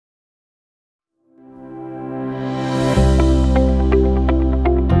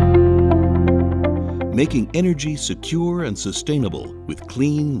Making energy secure and sustainable with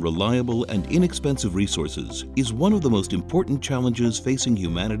clean, reliable, and inexpensive resources is one of the most important challenges facing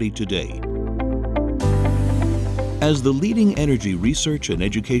humanity today. As the leading energy research and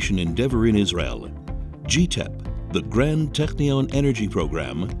education endeavor in Israel, GTEP, the Grand Technion Energy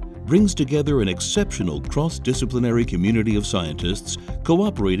Program, brings together an exceptional cross-disciplinary community of scientists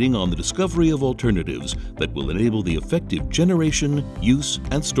cooperating on the discovery of alternatives that will enable the effective generation, use,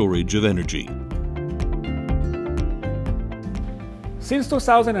 and storage of energy. Since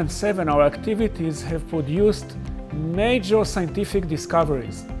 2007, our activities have produced major scientific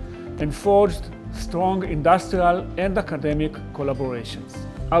discoveries and forged strong industrial and academic collaborations.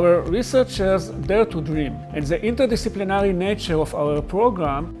 Our researchers dare to dream, and the interdisciplinary nature of our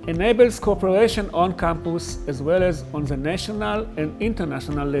program enables cooperation on campus as well as on the national and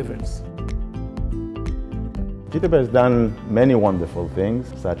international levels. GTEP has done many wonderful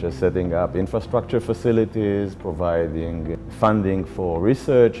things, such as setting up infrastructure facilities, providing funding for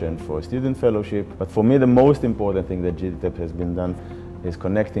research and for student fellowship. But for me, the most important thing that GTEP has been done is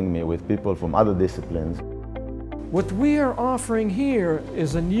connecting me with people from other disciplines. What we are offering here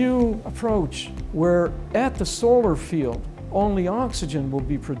is a new approach where at the solar field only oxygen will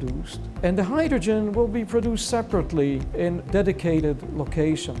be produced and the hydrogen will be produced separately in a dedicated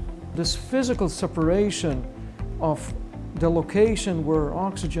location. This physical separation of the location where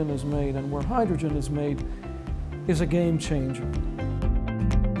oxygen is made and where hydrogen is made is a game changer.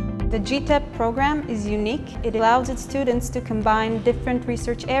 The GTEP program is unique. It allows its students to combine different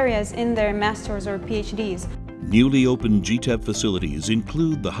research areas in their master's or PhDs. Newly opened GTEP facilities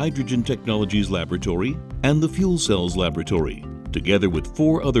include the Hydrogen Technologies Laboratory and the Fuel Cells Laboratory, together with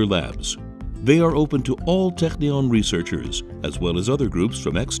 4 other labs. They are open to all Technion researchers, as well as other groups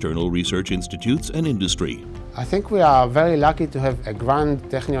from external research institutes and industry. I think we are very lucky to have a Grand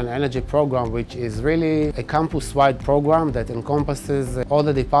Technion Energy Program, which is really a campus-wide program that encompasses all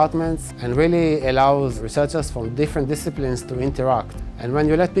the departments and really allows researchers from different disciplines to interact. And when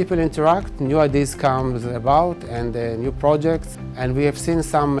you let people interact, new ideas come about and new projects, and we have seen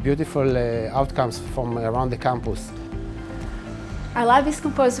some beautiful outcomes from around the campus. Our lab is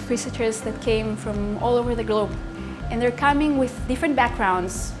composed of researchers that came from all over the globe, and they're coming with different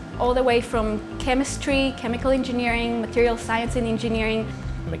backgrounds, all the way from chemistry, chemical engineering, material science and engineering,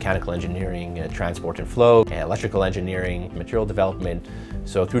 mechanical engineering, transport and flow, electrical engineering, material development.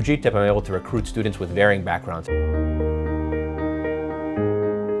 So through GTEP, I'm able to recruit students with varying backgrounds.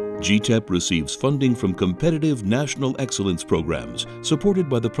 GTEP receives funding from competitive national excellence programs supported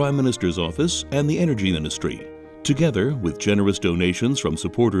by the Prime Minister's Office and the Energy Ministry. Together, with generous donations from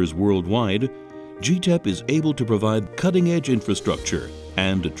supporters worldwide, GTEP is able to provide cutting-edge infrastructure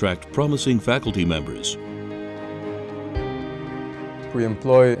and attract promising faculty members. We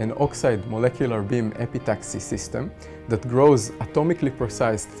employ an oxide molecular beam epitaxy system that grows atomically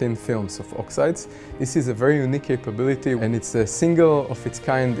precise thin films of oxides. This is a very unique capability, and it's a single of its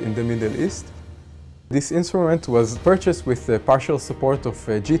kind in the Middle East. This instrument was purchased with the partial support of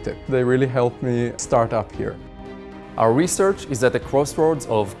GTEP. They really helped me start up here. Our research is at the crossroads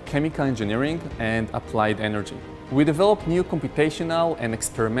of chemical engineering and applied energy. We develop new computational and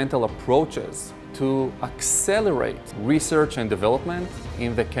experimental approaches to accelerate research and development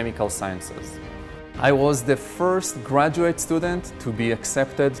in the chemical sciences. I was the first graduate student to be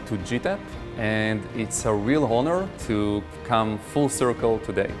accepted to GTEP, and it's a real honor to come full circle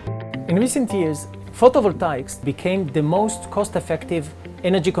today. In recent years, photovoltaics became the most cost-effective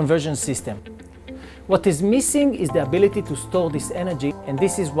energy conversion system. What is missing is the ability to store this energy, and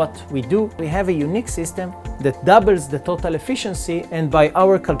this is what we do. We have a unique system that doubles the total efficiency, and by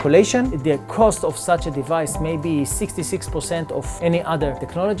our calculation, the cost of such a device may be 66% of any other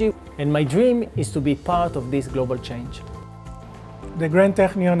technology. And my dream is to be part of this global change. The Grand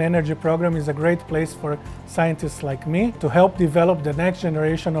Technion Energy Program is a great place for scientists like me to help develop the next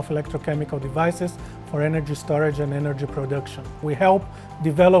generation of electrochemical devices for energy storage and energy production. We help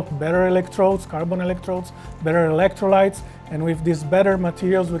develop better electrodes, carbon electrodes, better electrolytes, and with these better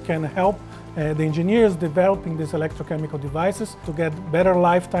materials we can help the engineers developing these electrochemical devices to get better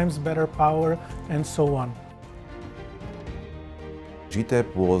lifetimes, better power, and so on.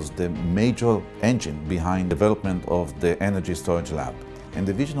 GTEP was the major engine behind development of the energy storage lab. And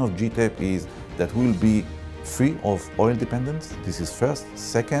the vision of GTEP is that we'll be free of oil dependence. This is first.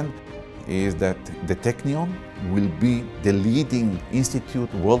 Second is that the Technion will be the leading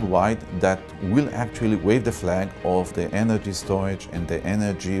institute worldwide that will actually wave the flag of the energy storage and the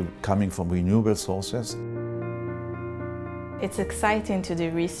energy coming from renewable sources. It's exciting to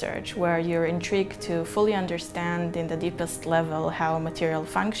do research where you're intrigued to fully understand in the deepest level how material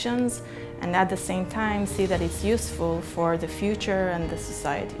functions and at the same time see that it's useful for the future and the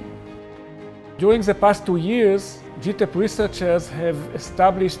society. During the past 2 years, GTEP researchers have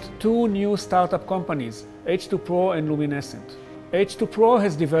established 2 new startup companies, H2Pro and Luminescent. H2Pro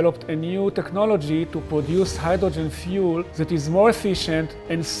has developed a new technology to produce hydrogen fuel that is more efficient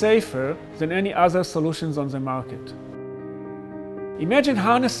and safer than any other solutions on the market. Imagine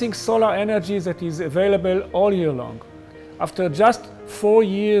harnessing solar energy that is available all year long. After just 4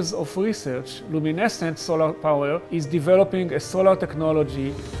 years of research, Luminescent Solar Power is developing a solar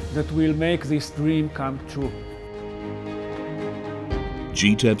technology that will make this dream come true.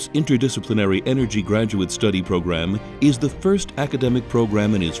 GTEP's Interdisciplinary Energy Graduate Study Program is the first academic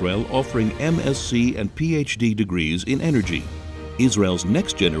program in Israel offering MSc and PhD degrees in energy. Israel's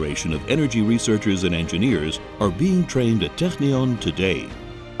next generation of energy researchers and engineers are being trained at Technion today.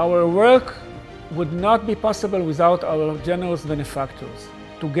 Our work would not be possible without our generous benefactors.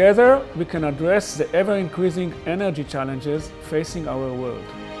 Together, we can address the ever-increasing energy challenges facing our world.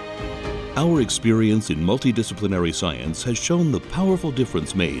 Our experience in multidisciplinary science has shown the powerful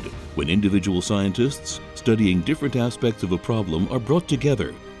difference made when individual scientists studying different aspects of a problem are brought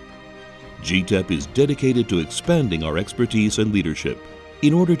together. GTEP is dedicated to expanding our expertise and leadership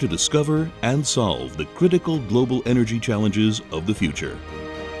in order to discover and solve the critical global energy challenges of the future.